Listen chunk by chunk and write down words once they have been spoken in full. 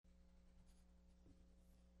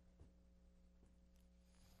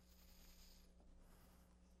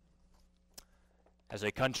As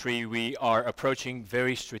a country, we are approaching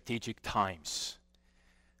very strategic times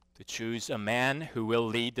to choose a man who will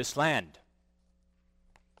lead this land.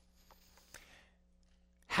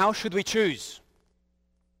 How should we choose?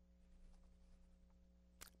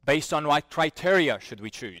 Based on what criteria should we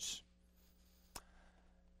choose?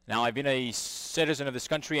 Now, I've been a citizen of this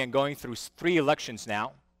country and going through 3 elections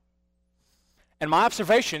now. And my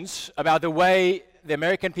observations about the way the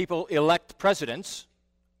American people elect presidents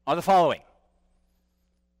are the following.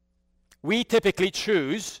 We typically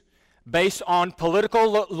choose based on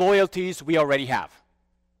political loyalties we already have.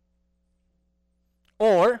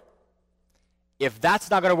 Or, if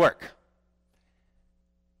that's not going to work,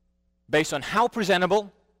 based on how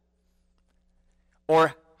presentable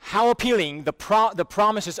or how appealing the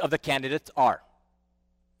promises of the candidates are.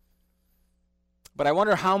 But I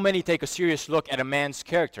wonder how many take a serious look at a man's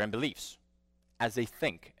character and beliefs as they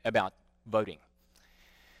think about voting.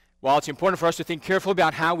 While it's important for us to think carefully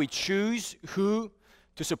about how we choose who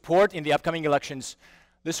to support in the upcoming elections,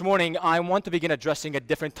 this morning I want to begin addressing a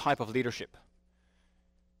different type of leadership.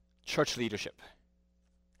 Church leadership.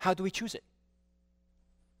 How do we choose it?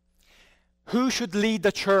 Who should lead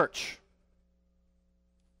the church?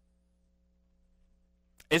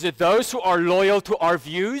 Is it those who are loyal to our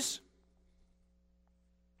views?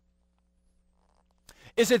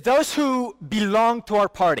 Is it those who belong to our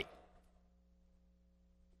party?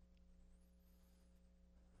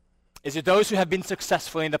 Is it those who have been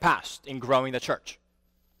successful in the past in growing the church?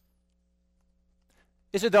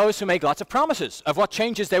 Is it those who make lots of promises of what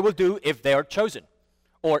changes they will do if they are chosen,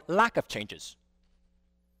 or lack of changes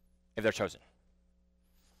if they're chosen?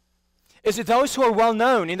 Is it those who are well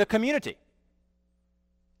known in the community?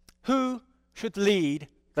 Who should lead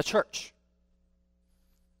the church?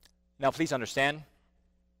 Now, please understand,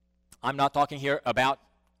 I'm not talking here about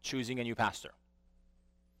choosing a new pastor.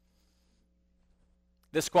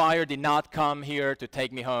 This choir did not come here to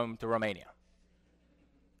take me home to Romania.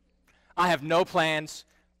 I have no plans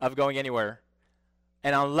of going anywhere.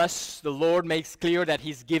 And unless the Lord makes clear that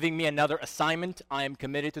He's giving me another assignment, I am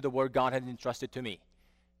committed to the work God has entrusted to me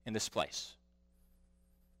in this place.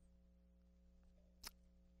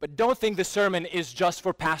 But don't think the sermon is just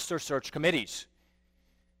for pastor search committees.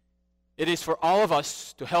 It is for all of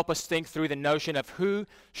us to help us think through the notion of who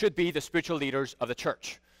should be the spiritual leaders of the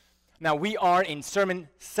church. Now, we are in Sermon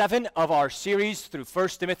 7 of our series through 1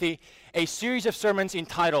 Timothy, a series of sermons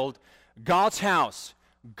entitled, God's House,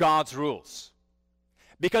 God's Rules.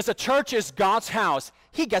 Because the church is God's house,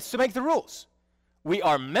 He gets to make the rules. We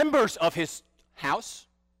are members of His house.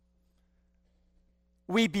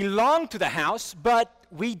 We belong to the house, but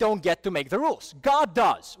we don't get to make the rules. God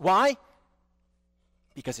does. Why?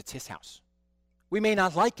 Because it's His house. We may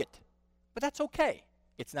not like it, but that's okay.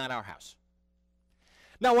 It's not our house.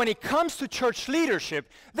 Now, when it comes to church leadership,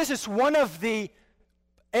 this is one of the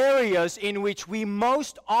areas in which we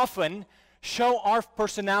most often show our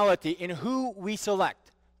personality in who we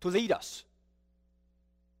select to lead us.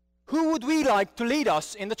 Who would we like to lead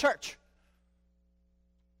us in the church?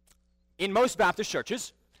 In most Baptist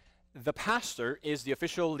churches, the pastor is the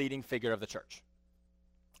official leading figure of the church.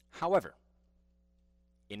 However,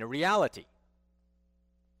 in reality,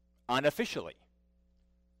 unofficially,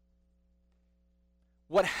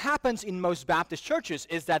 what happens in most Baptist churches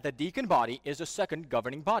is that the deacon body is a second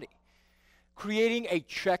governing body, creating a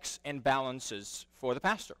checks and balances for the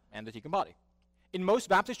pastor and the deacon body. In most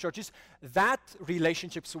Baptist churches, that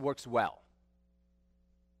relationship works well.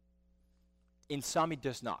 In some, it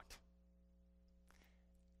does not.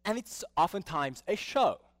 And it's oftentimes a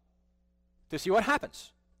show to see what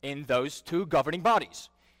happens in those two governing bodies.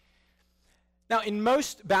 Now, in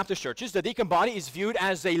most Baptist churches, the deacon body is viewed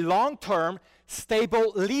as a long-term,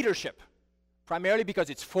 stable leadership, primarily because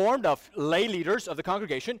it's formed of lay leaders of the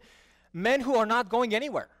congregation, men who are not going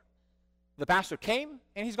anywhere. The pastor came,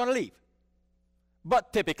 and he's going to leave.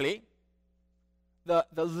 But typically, the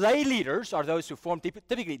lay leaders are those who form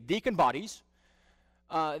typically deacon bodies.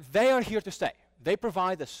 They are here to stay. They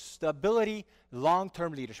provide the stability,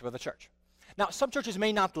 long-term leadership of the church. Now, some churches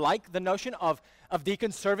may not like the notion of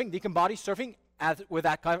deacon bodies serving with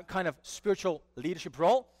that kind of spiritual leadership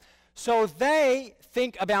role. So they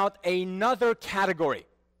think about another category.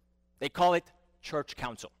 They call it church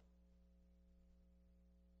council.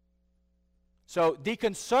 So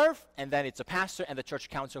deacons serve, and then it's a pastor and the church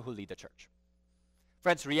council who lead the church.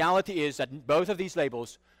 Friends, reality is that both of these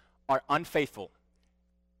labels are unfaithful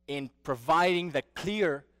in providing the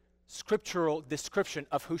clear scriptural description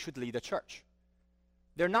of who should lead the church.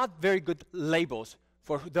 They're not very good labels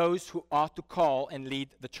for those who ought to call and lead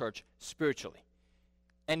the church spiritually.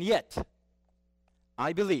 And yet,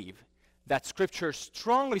 I believe that Scripture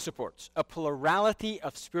strongly supports a plurality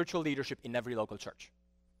of spiritual leadership in every local church.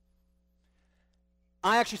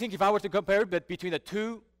 I actually think if I were to compare between the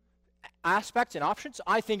two aspects and options,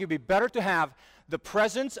 I think it would be better to have the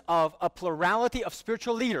presence of a plurality of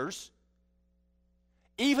spiritual leaders,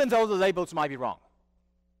 even though the labels might be wrong.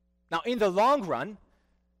 Now, in the long run,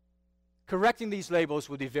 correcting these labels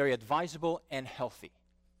would be very advisable and healthy.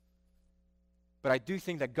 But I do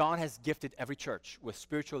think that God has gifted every church with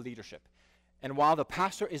spiritual leadership. And while the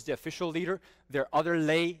pastor is the official leader, there are other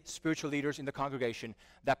lay spiritual leaders in the congregation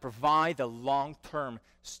that provide the long-term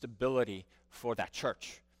stability for that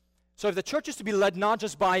church. So if the church is to be led not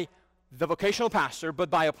just by the vocational pastor,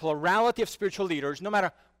 but by a plurality of spiritual leaders, no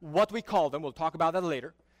matter what we call them, we'll talk about that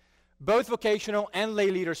later, both vocational and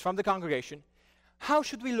lay leaders from the congregation, how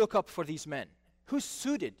should we look up for these men? Who's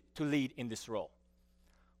suited to lead in this role?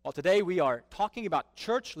 Well, today we are talking about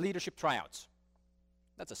church leadership tryouts.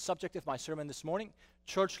 That's the subject of my sermon this morning,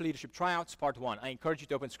 Church Leadership Tryouts, Part 1. I encourage you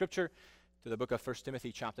to open Scripture to the book of 1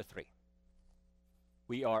 Timothy chapter 3.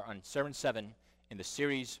 We are on Sermon 7 in the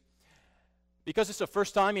series. Because it's the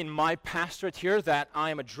first time in my pastorate here that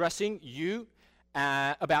I am addressing you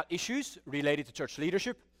about issues related to church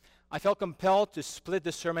leadership, I felt compelled to split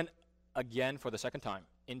this sermon again for the second time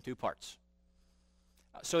in two parts.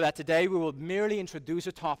 So that today we will merely introduce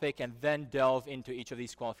a topic and then delve into each of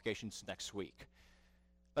these qualifications next week.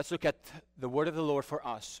 Let's look at the word of the Lord for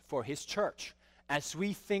us, for His church, as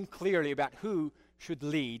we think clearly about who should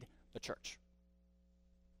lead the church.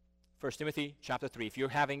 1 Timothy chapter 3. If you're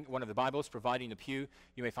having one of the Bibles provided in the pew,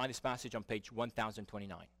 you may find this passage on page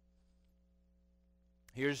 1029.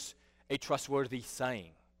 Here's a trustworthy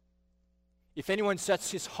saying. If anyone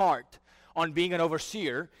sets his heart on being an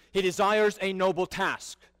overseer, he desires a noble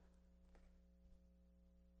task.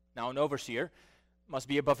 Now, an overseer must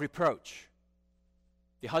be above reproach,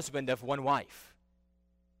 the husband of one wife,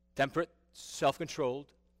 temperate, self-controlled,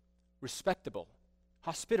 respectable,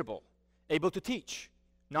 hospitable, able to teach,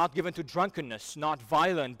 not given to drunkenness, not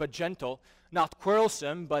violent but gentle, not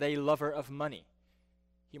quarrelsome but a lover of money.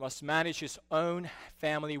 He must manage his own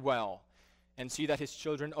family well and see that his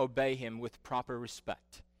children obey him with proper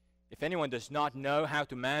respect. If anyone does not know how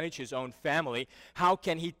to manage his own family, how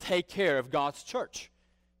can he take care of God's church?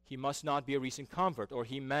 He must not be a recent convert, or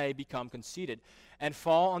he may become conceited and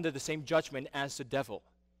fall under the same judgment as the devil.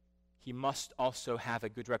 He must also have a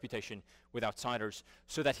good reputation with outsiders,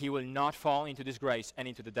 so that he will not fall into disgrace and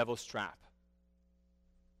into the devil's trap.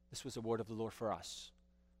 This was the word of the Lord for us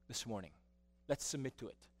this morning. Let's submit to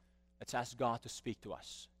it. Let's ask God to speak to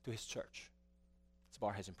us, to His church. Let's bow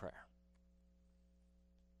our heads in prayer.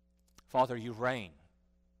 Father, you reign.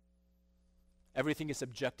 Everything is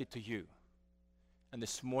subjected to you. And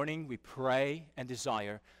this morning we pray and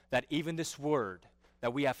desire that even this word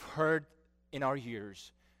that we have heard in our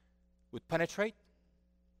ears would penetrate,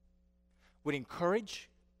 would encourage,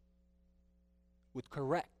 would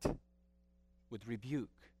correct, would rebuke.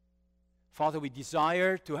 Father, we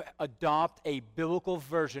desire to adopt a biblical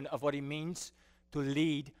version of what it means to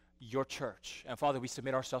lead your church. And Father, we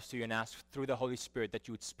submit ourselves to you and ask through the Holy Spirit that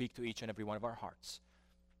you would speak to each and every one of our hearts.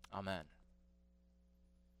 Amen.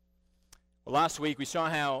 Well, last week we saw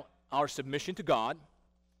how our submission to God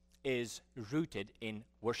is rooted in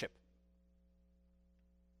worship.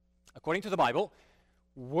 According to the Bible,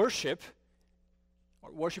 worship,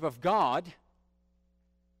 or worship of God,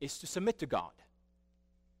 is to submit to God.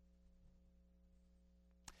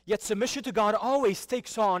 Yet submission to God always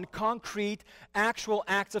takes on concrete, actual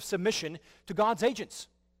acts of submission to God's agents.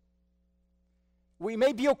 We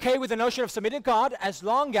may be okay with the notion of submitting to God as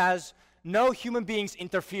long as no human beings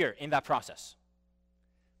interfere in that process.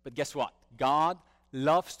 But guess what? God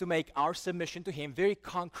loves to make our submission to Him very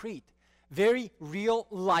concrete, very real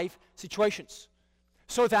life situations,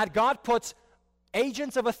 so that God puts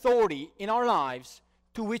agents of authority in our lives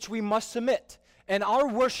to which we must submit. And our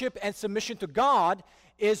worship and submission to God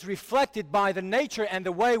is reflected by the nature and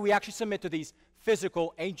the way we actually submit to these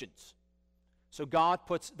physical agents. So God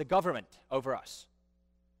puts the government over us.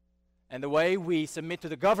 And the way we submit to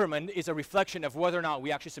the government is a reflection of whether or not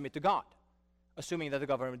we actually submit to God, assuming that the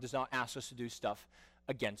government does not ask us to do stuff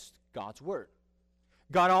against God's word.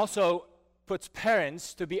 God also puts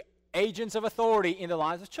parents to be agents of authority in the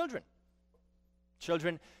lives of children.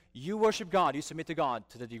 Children, you worship God, you submit to God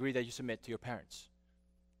to the degree that you submit to your parents.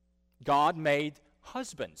 God made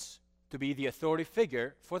husbands to be the authority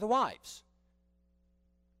figure for the wives.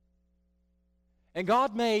 And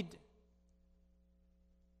God made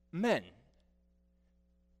men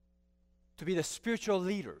to be the spiritual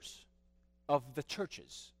leaders of the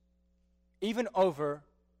churches, even over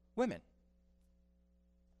women.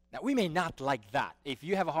 Now, we may not like that. If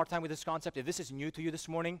you have a hard time with this concept, if this is new to you this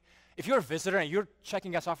morning, if you're a visitor and you're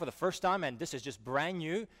checking us out for the first time and this is just brand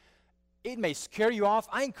new, it may scare you off.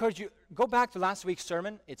 I encourage you, go back to last week's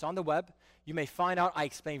sermon. It's on the web. You may find out I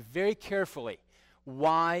explain very carefully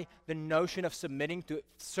why the notion of submitting to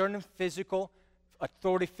certain physical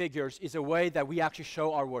authority figures is a way that we actually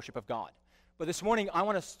show our worship of God. But this morning, I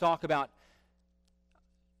want to talk about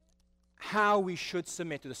how we should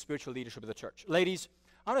submit to the spiritual leadership of the church. Ladies,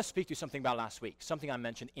 I want to speak to you something about last week, something I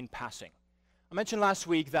mentioned in passing. I mentioned last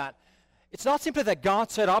week that it's not simply that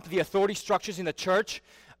God set up the authority structures in the church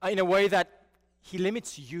in a way that he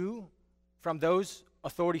limits you from those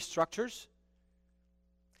authority structures,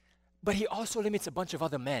 but he also limits a bunch of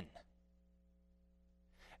other men.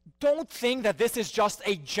 Don't think that this is just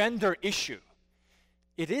a gender issue.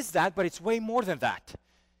 It is that, but it's way more than that.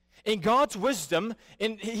 In God's wisdom,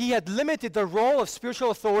 he had limited the role of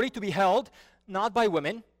spiritual authority to be held not by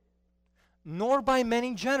women, nor by men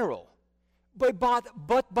in general, but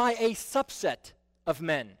by a subset of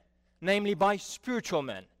men, namely by spiritual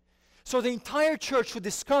men. So the entire church would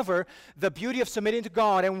discover the beauty of submitting to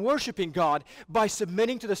God and worshiping God by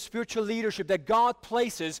submitting to the spiritual leadership that God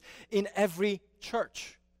places in every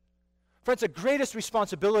church. Friends, the greatest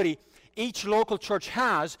responsibility each local church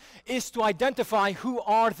has is to identify who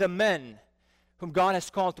are the men whom God has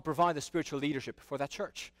called to provide the spiritual leadership for that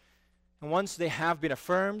church. And once they have been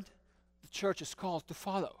affirmed, the church is called to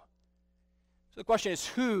follow. So the question is,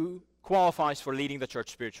 who qualifies for leading the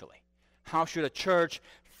church spiritually? How should a church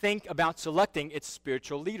think about selecting its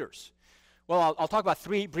spiritual leaders? Well, I'll talk about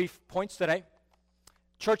 3 brief points today.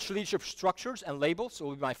 Church leadership structures and labels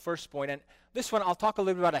will be my first point. And this one, I'll talk a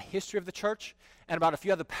little bit about a history of the church and about a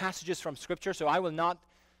few other passages from Scripture. So I will not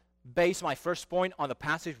base my first point on the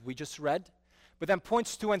passage we just read. But then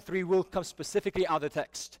points 2 and 3 will come specifically out of the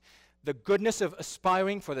text. The goodness of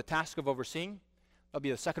aspiring for the task of overseeing. That'll be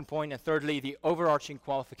the second point. And thirdly, the overarching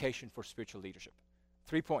qualification for spiritual leadership.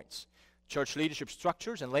 3 points. Church leadership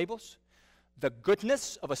structures and labels. The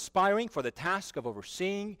goodness of aspiring for the task of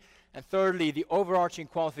overseeing. And thirdly, the overarching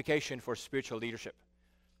qualification for spiritual leadership.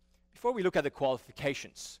 Before we look at the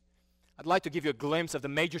qualifications, I'd like to give you a glimpse of the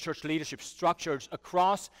major church leadership structures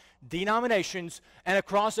across denominations and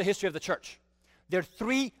across the history of the church. There are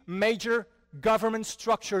 3 major government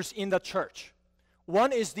structures in the church.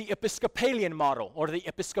 One is the Episcopalian model, or the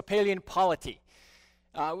Episcopalian polity.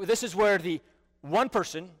 This is where the one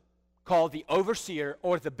person, called the overseer,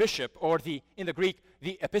 or the bishop, or in the Greek,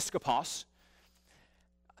 the episkopos,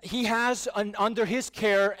 he has under his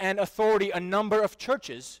care and authority a number of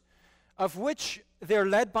churches, of which they're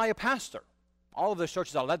led by a pastor. All of those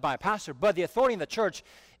churches are led by a pastor, but the authority in the church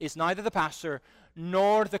is neither the pastor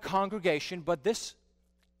nor the congregation, but this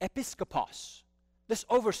episkopos, this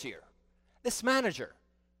overseer, this manager,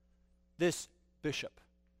 this bishop.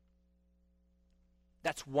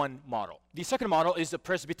 That's one model. The second model is the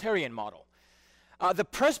Presbyterian model. The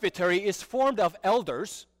presbytery is formed of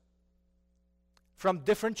elders from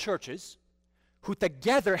different churches who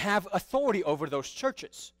together have authority over those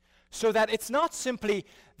churches. So that it's not simply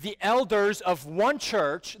the elders of one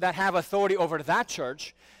church that have authority over that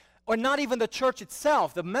church, or not even the church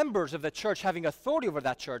itself, the members of the church having authority over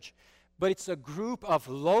that church, but it's a group of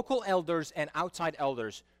local elders and outside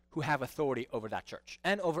elders who have authority over that church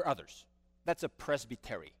and over others. That's a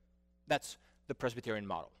presbytery. That's the Presbyterian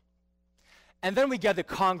model. And then we get the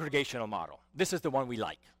congregational model. This is the one we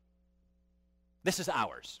like. This is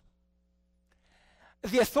ours.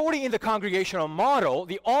 The authority in the congregational model,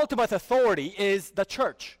 the ultimate authority is the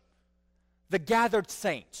church, the gathered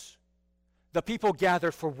saints, the people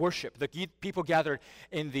gathered for worship, the people gathered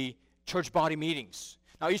in the church body meetings.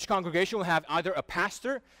 Now, each congregation will have either a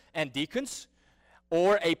pastor and deacons,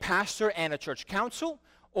 or a pastor and a church council,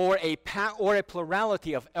 or a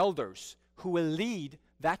plurality of elders who will lead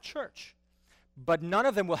that church. But none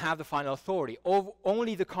of them will have the final authority.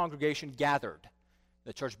 Only the congregation gathered,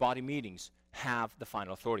 the church body meetings, have the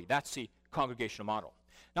final authority. That's the congregational model.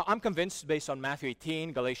 Now, I'm convinced, based on Matthew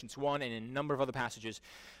 18, Galatians 1, and a number of other passages,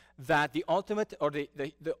 that the ultimate, or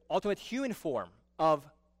the ultimate human form of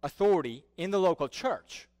authority in the local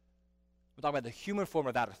church, we're talking about the human form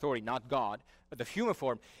of that authority, not God, but the human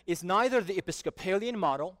form, is neither the Episcopalian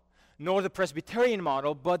model nor the Presbyterian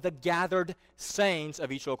model, but the gathered saints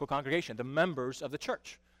of each local congregation, the members of the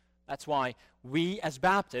church. That's why we as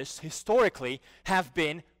Baptists historically have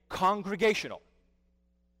been congregational.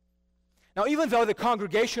 Now, even though the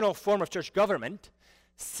congregational form of church government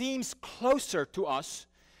seems closer to us,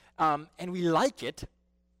 and we like it,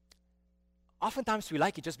 oftentimes we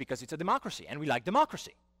like it just because it's a democracy, and we like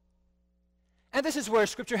democracy. And this is where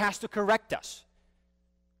Scripture has to correct us.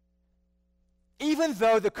 Even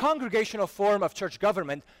though the congregational form of church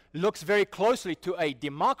government looks very closely to a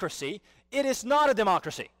democracy, it is not a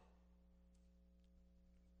democracy.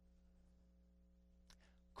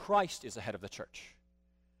 Christ is the head of the church.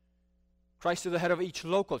 Christ is the head of each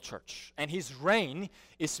local church, and his reign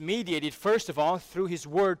is mediated, first of all, through his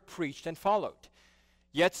word preached and followed.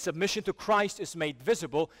 Yet submission to Christ is made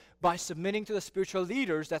visible by submitting to the spiritual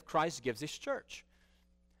leaders that Christ gives his church.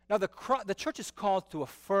 Now, the church is called to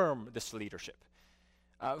affirm this leadership.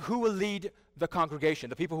 Who will lead the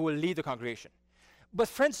congregation, the people who will lead the congregation. But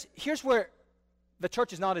friends, here's where the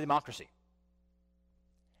church is not a democracy.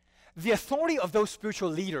 The authority of those spiritual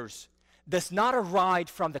leaders does not arise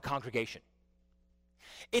from the congregation.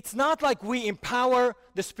 It's not like we empower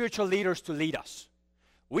the spiritual leaders to lead us.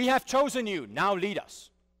 We have chosen you, now lead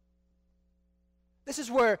us. This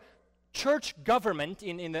is where church government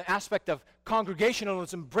in the aspect of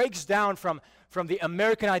congregationalism breaks down from the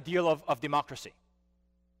American ideal of democracy.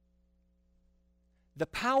 The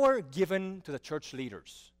power given to the church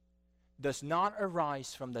leaders does not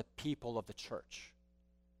arise from the people of the church,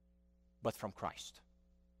 but from Christ.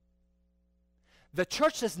 The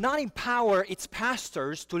church does not empower its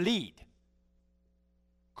pastors to lead.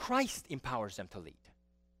 Christ empowers them to lead.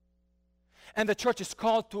 And the church is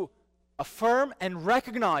called to affirm and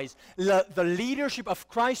recognize the leadership of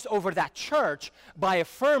Christ over that church by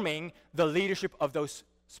affirming the leadership of those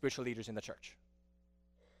spiritual leaders in the church.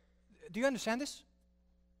 Do you understand this?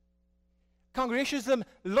 Congregationalism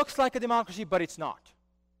looks like a democracy, but it's not.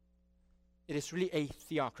 It is really a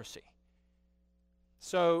theocracy.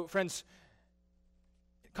 So, friends,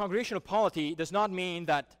 congregational polity does not mean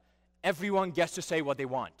that everyone gets to say what they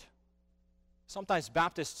want. Sometimes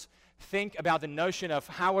Baptists think about the notion of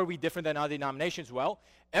how are we different than other denominations. Well,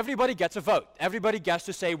 everybody gets a vote. Everybody gets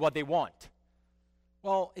to say what they want.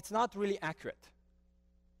 Well, it's not really accurate.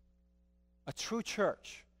 A true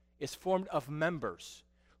church is formed of members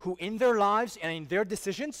who in their lives and in their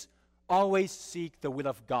decisions always seek the will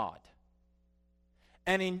of God.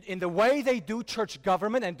 And in the way they do church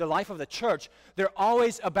government and the life of the church, they're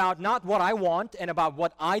always about not what I want and about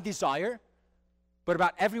what I desire, but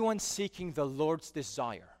about everyone seeking the Lord's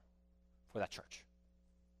desire for that church.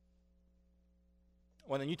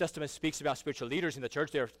 When the New Testament speaks about spiritual leaders in the church,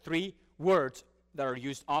 there are three words that are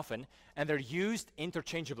used often, and they're used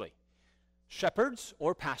interchangeably. Shepherds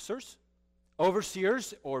or pastors,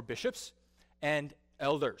 overseers or bishops, and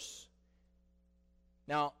elders.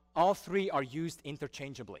 Now, all three are used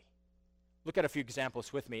interchangeably. Look at a few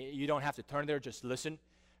examples with me. You don't have to turn there, just listen.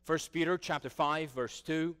 1 Peter chapter 5, verse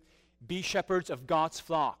 2, be shepherds of God's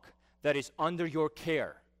flock that is under your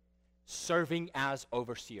care, serving as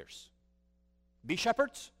overseers. Be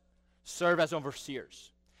shepherds, serve as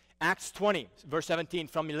overseers. Acts 20, verse 17,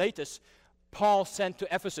 from Miletus, Paul sent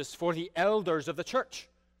to Ephesus for the elders of the church.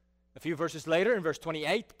 A few verses later, in verse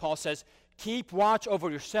 28, Paul says, keep watch over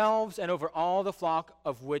yourselves and over all the flock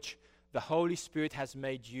of which the Holy Spirit has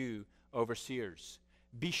made you overseers.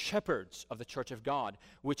 Be shepherds of the church of God,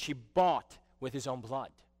 which he bought with his own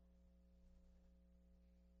blood.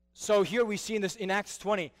 So here we see in Acts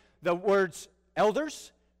 20, the words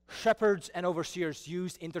elders, shepherds, and overseers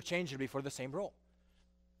used interchangeably for the same role.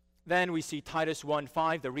 Then we see Titus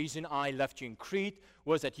 1:5, the reason I left you in Crete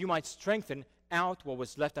was that you might strengthen out what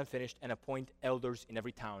was left unfinished and appoint elders in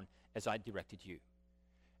every town as I directed you.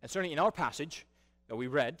 And certainly in our passage that we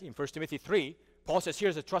read in 1 Timothy 3, Paul says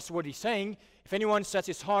here's a trustworthy saying, if anyone sets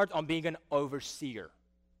his heart on being an overseer.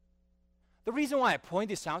 The reason why I point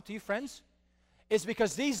this out to you, friends, is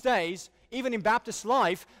because these days, even in Baptist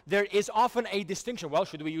life, there is often a distinction. Well,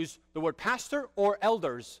 should we use the word pastor or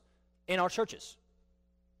elders in our churches?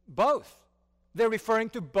 Both. They're referring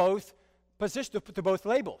to both positions, to both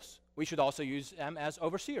labels. We should also use them as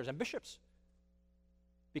overseers and bishops,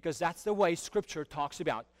 because that's the way Scripture talks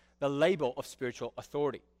about the label of spiritual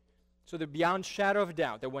authority. So the beyond shadow of a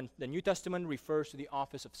doubt that when the New Testament refers to the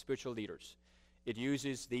office of spiritual leaders, it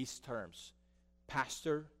uses these terms,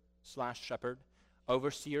 pastor/shepherd,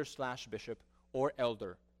 overseer/bishop, or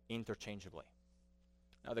elder interchangeably.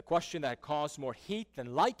 Now the question that caused more heat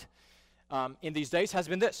than light in these days has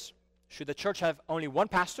been this: should the church have only one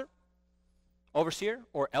pastor, overseer,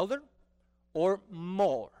 or elder, or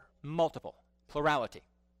multiple, plurality?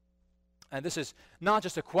 And this is not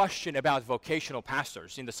just a question about vocational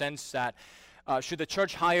pastors in the sense that should the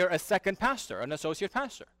church hire a second pastor, an associate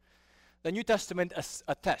pastor? The New Testament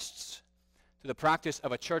attests to the practice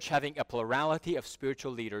of a church having a plurality of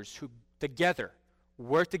spiritual leaders who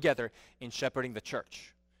work together in shepherding the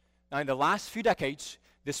church. Now, in the last few decades,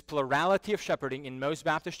 this plurality of shepherding in most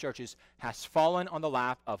Baptist churches has fallen on the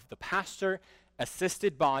lap of the pastor,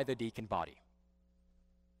 assisted by the deacon body.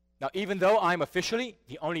 Now, even though I'm officially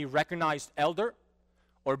the only recognized elder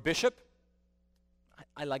or bishop,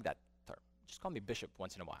 I like that term. Just call me bishop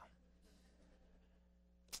once in a while.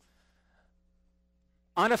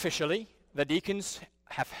 Unofficially, the deacons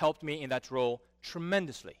have helped me in that role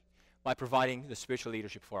tremendously by providing the spiritual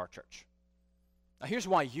leadership for our church. Now, here's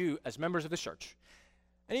why you, as members of the church,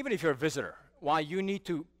 and even if you're a visitor, why you need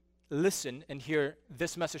to listen and hear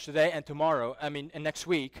this message today and tomorrow, and next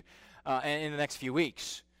week, and in the next few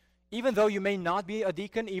weeks. Even though you may not be a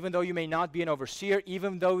deacon, even though you may not be an overseer,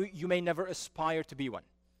 even though you may never aspire to be one.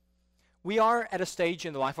 We are at a stage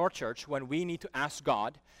in the life of our church when we need to ask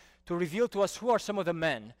God to reveal to us who are some of the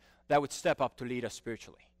men that would step up to lead us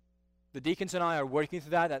spiritually. The deacons and I are working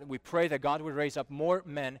through that, and we pray that God would raise up more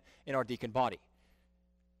men in our deacon body.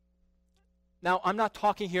 Now, I'm not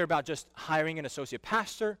talking here about just hiring an associate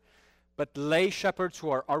pastor, but lay shepherds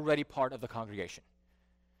who are already part of the congregation.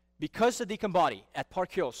 Because the deacon body at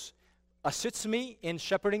Park Hills assists me in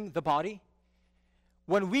shepherding the body,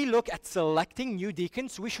 when we look at selecting new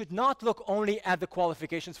deacons, we should not look only at the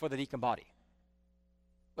qualifications for the deacon body,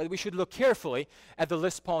 but we should look carefully at the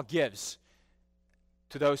list Paul gives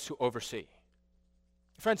to those who oversee.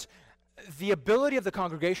 Friends, the ability of the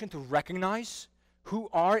congregation to recognize who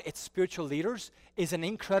are its spiritual leaders is an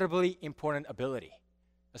incredibly important ability.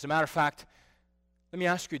 As a matter of fact, let me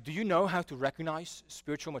ask you, do you know how to recognize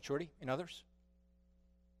spiritual maturity in others?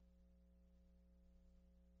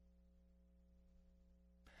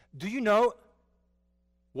 Do you know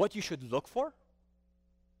what you should look for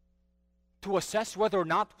to assess whether or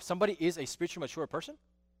not somebody is a spiritually mature person?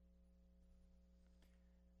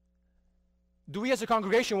 Do we as a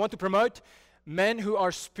congregation want to promote men who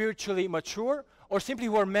are spiritually mature or simply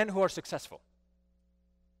who are men who are successful?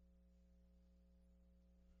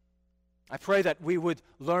 I pray that we would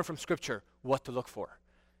learn from Scripture what to look for.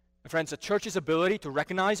 And friends, the church's ability to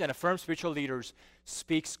recognize and affirm spiritual leaders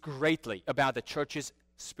speaks greatly about the church's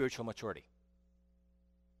spiritual maturity.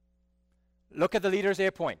 Look at the leaders they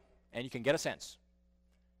appoint, and you can get a sense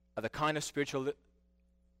of the kind of spiritual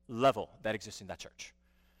level that exists in that church.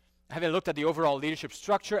 Having looked at the overall leadership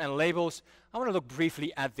structure and labels, I want to look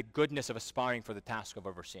briefly at the goodness of aspiring for the task of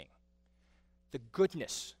overseeing. The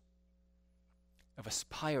goodness of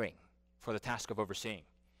aspiring for the task of overseeing.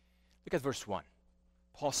 Look at verse 1.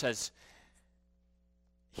 Paul says,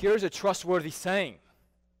 here's a trustworthy saying.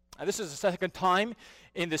 And this is the second time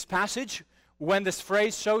in this passage when this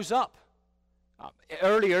phrase shows up.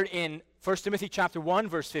 Earlier in 1 Timothy chapter 1,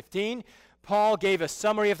 verse 15, Paul gave a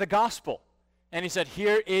summary of the gospel. And he said,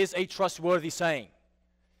 here is a trustworthy saying.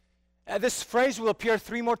 This phrase will appear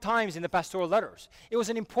 3 more times in the pastoral letters. It was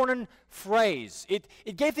an important phrase. It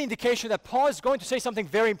gave the indication that Paul is going to say something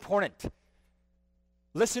very important.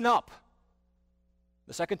 Listen up.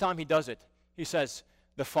 The second time he does it, he says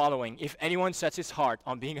the following: if anyone sets his heart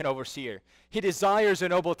on being an overseer, he desires a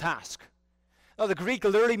noble task. Now, the Greek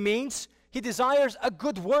literally means he desires a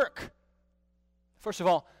good work. First of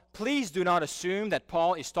all, please do not assume that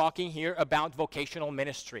Paul is talking here about vocational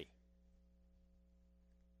ministry.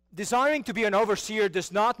 Desiring to be an overseer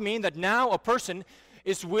does not mean that now a person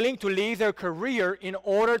is willing to leave their career in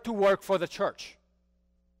order to work for the church.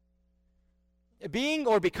 Being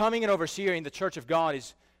or becoming an overseer in the church of God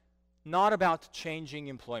is not about changing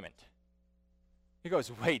employment. It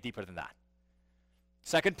goes way deeper than that.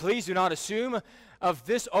 Second, please do not assume of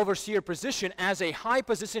this overseer position as a high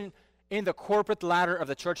position in the corporate ladder of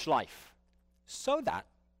the church life, so that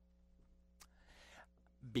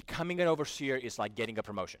becoming an overseer is like getting a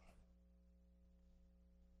promotion.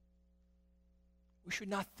 We should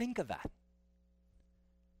not think of that.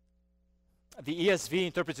 The ESV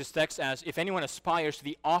interprets this text as if anyone aspires to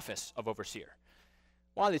the office of overseer.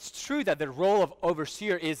 While it's true that the role of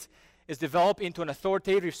overseer is developed into an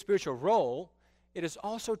authoritative spiritual role, it is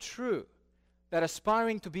also true that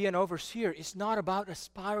aspiring to be an overseer is not about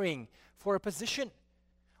aspiring for a position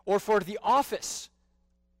or for the office.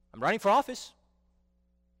 I'm running for office.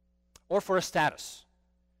 Or for a status.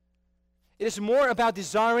 It is more about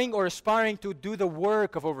desiring or aspiring to do the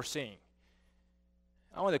work of overseeing.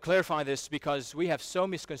 I want to clarify this because we have so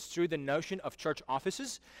misconstrued the notion of church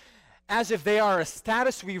offices as if they are a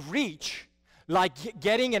status we reach, like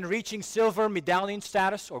getting and reaching silver medallion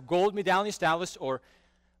status or gold medallion status or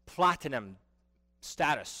platinum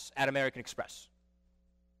status at American Express.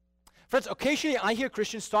 Friends, occasionally I hear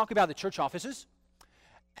Christians talk about the church offices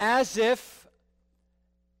as if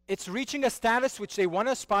it's reaching a status which they want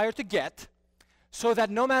to aspire to get so that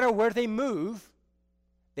no matter where they move,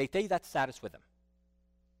 they take that status with them.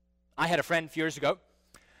 I had a friend a few years ago.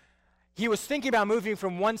 He was thinking about moving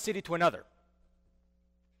from one city to another.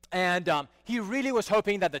 And he really was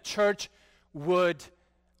hoping that the church would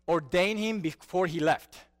ordain him before he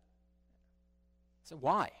left. I said,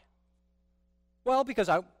 why? Well, because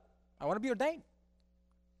I want to be ordained.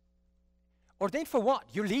 Ordained for what?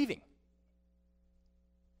 You're leaving.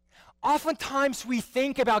 Oftentimes we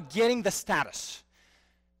think about getting the status.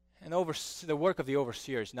 And the work of the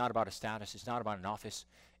overseer is not about a status. It's not about an office.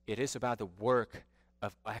 It is about the work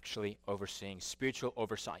of actually overseeing, spiritual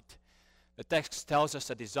oversight. The text tells us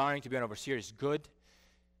that desiring to be an overseer is good.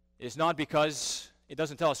 It is not because, it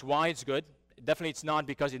doesn't tell us why it's good. Definitely it's not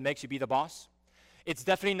because it makes you be the boss. It's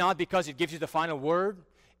definitely not because it gives you the final word.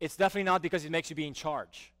 It's definitely not because it makes you be in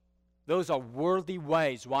charge. Those are worldly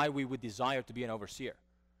ways why we would desire to be an overseer.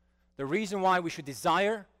 The reason why we should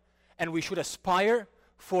desire and we should aspire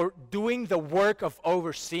for doing the work of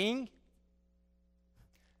overseeing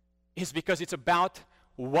is because it's about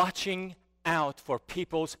watching out for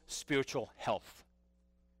people's spiritual health.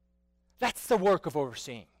 That's the work of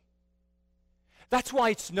overseeing. That's why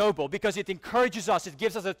it's noble, because it encourages us, it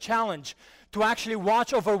gives us a challenge to actually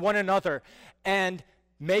watch over one another and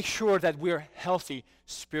make sure that we're healthy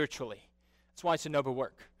spiritually. That's why it's a noble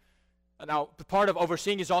work. Now, part of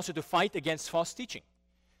overseeing is also to fight against false teaching,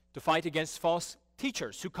 to fight against false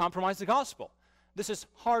teachers who compromise the gospel. This is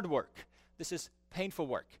hard work. This is painful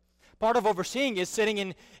work. Part of overseeing is sitting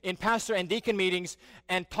in pastor and deacon meetings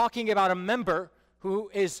and talking about a member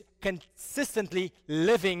who is consistently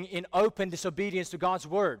living in open disobedience to God's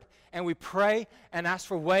word. And we pray and ask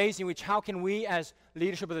for ways in which how can we as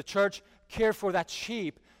leadership of the church care for that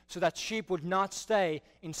sheep so that sheep would not stay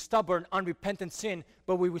in stubborn, unrepentant sin,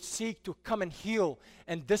 but we would seek to come and heal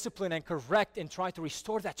and discipline and correct and try to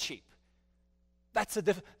restore that sheep.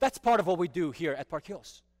 That's part of what we do here at Park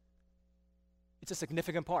Hills. It's a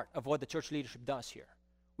significant part of what the church leadership does here.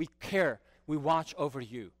 We care, we watch over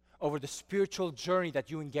you, over the spiritual journey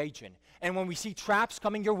that you engage in. And when we see traps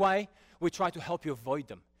coming your way, we try to help you avoid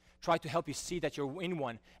them, try to help you see that you're in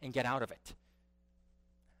one and get out of it.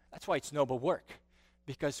 That's why it's noble work,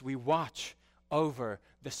 because we watch over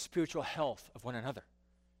the spiritual health of one another.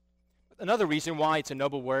 Another reason why it's a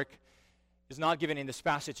noble work is not given in this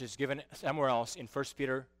passage, it's given somewhere else in 1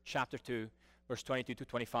 Peter chapter 2, verse 22 to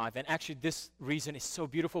 25. And actually this reason is so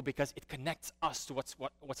beautiful because it connects us to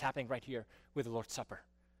what's happening right here with the Lord's Supper.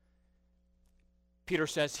 Peter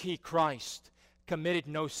says, He, Christ, committed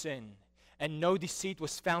no sin, and no deceit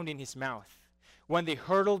was found in his mouth. When they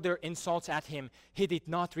hurled their insults at him, he did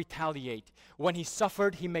not retaliate. When he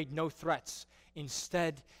suffered, he made no threats.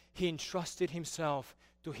 Instead, he entrusted himself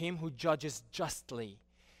to him who judges justly.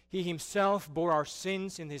 He himself bore our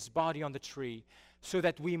sins in his body on the tree, so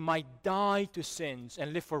that we might die to sins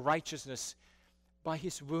and live for righteousness. By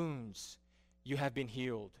his wounds you have been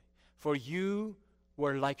healed. For you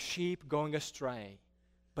were like sheep going astray,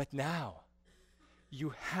 but now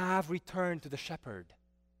you have returned to the shepherd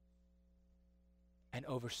and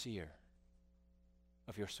overseer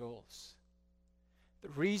of your souls.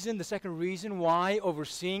 The second reason why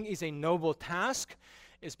overseeing is a noble task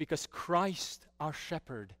is because Christ, our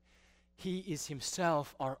shepherd, he is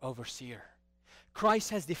himself our overseer. Christ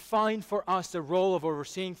has defined for us the role of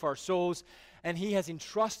overseeing for our souls, and he has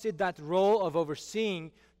entrusted that role of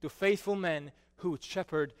overseeing to faithful men who would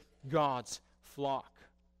shepherd God's flock.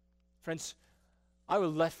 Friends, I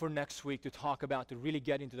will let for next week to really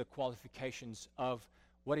get into the qualifications of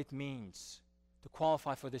what it means to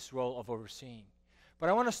qualify for this role of overseeing. But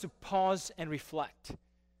I want us to pause and reflect.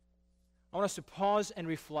 I want us to pause and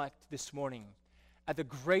reflect this morning at the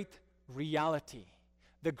great reality,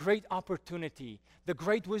 the great opportunity, the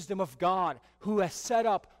great wisdom of God who has set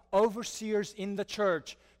up overseers in the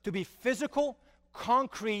church to be physical,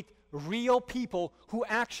 concrete, real people who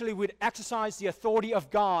actually would exercise the authority of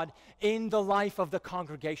God in the life of the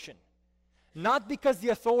congregation. Not because the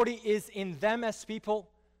authority is in them as people,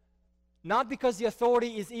 not because the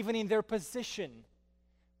authority is even in their position,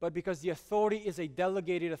 but because the authority is a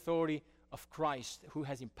delegated authority of Christ who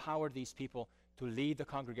has empowered these people to lead the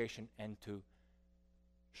congregation and to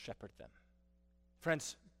shepherd them.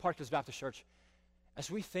 Friends, Park Hills Baptist Church, as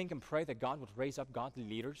we think and pray that God would raise up godly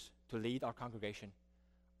leaders to lead our congregation,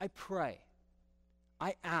 I pray,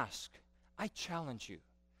 I ask, I challenge you.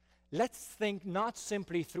 Let's think not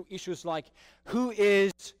simply through issues like who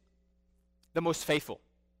is the most faithful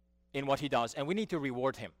in what he does, and we need to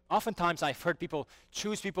reward him. Oftentimes I've heard people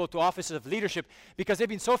choose people to offices of leadership because they've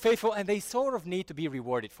been so faithful and they sort of need to be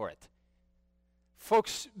rewarded for it.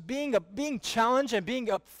 Folks, being challenged and being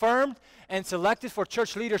affirmed and selected for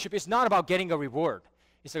church leadership is not about getting a reward.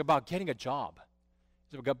 It's about getting a job.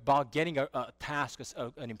 It's about getting a task,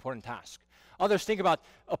 an important task. Others think about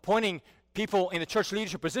appointing people in the church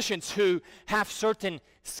leadership positions who have certain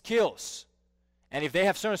skills. And if they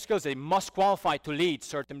have certain skills, they must qualify to lead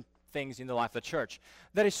certain things in the life of the church.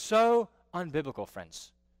 That is so unbiblical,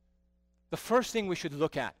 friends. The first thing we should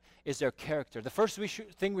look at is their character. The first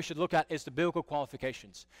thing we should look at is the biblical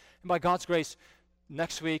qualifications. And by God's grace,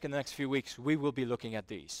 next week and the next few weeks, we will be looking at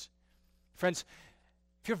these. Friends,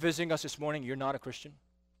 if you're visiting us this morning, you're not a Christian,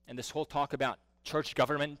 and this whole talk about church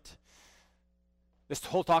government, this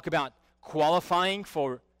whole talk about qualifying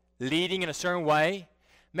for leading in a certain way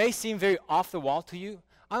may seem very off the wall to you.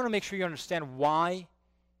 I want to make sure you understand why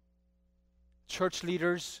church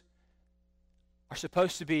leaders are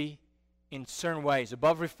supposed to be in certain ways,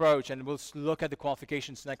 above reproach, and we'll look at the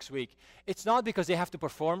qualifications next week. It's not because they have to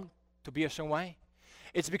perform to be a certain way.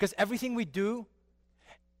 It's because everything we do,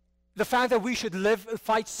 the fact that we should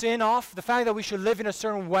fight sin off, the fact that we should live in a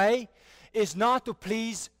certain way, is not to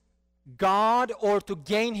please God or to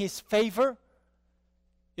gain His favor.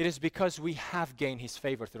 It is because we have gained His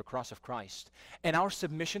favor through the cross of Christ. And our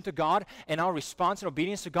submission to God and our response and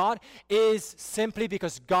obedience to God is simply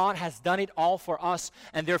because God has done it all for us,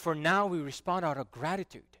 and therefore now we respond out of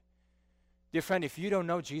gratitude. Dear friend, if you don't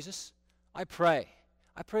know Jesus, I pray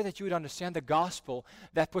that you would understand the gospel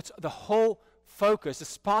that puts the whole focus, the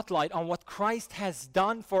spotlight on what Christ has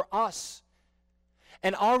done for us.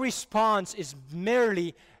 And our response is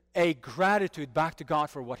merely a gratitude back to God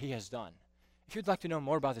for what He has done. If you'd like to know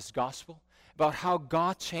more about this gospel, about how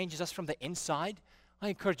God changes us from the inside, I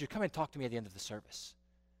encourage you, come and talk to me at the end of the service.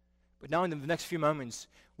 But now in the next few moments,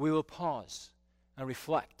 we will pause and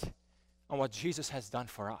reflect on what Jesus has done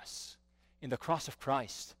for us. In the cross of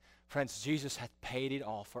Christ, friends, Jesus had paid it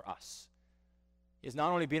all for us. He has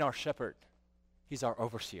not only been our shepherd, He's our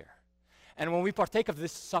overseer. And when we partake of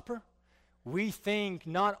this supper, we think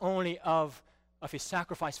not only of His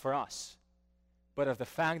sacrifice for us, but of the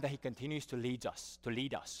fact that He continues to lead us,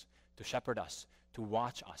 to shepherd us, to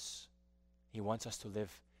watch us. He wants us to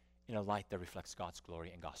live in a light that reflects God's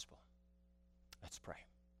glory and gospel. Let's pray.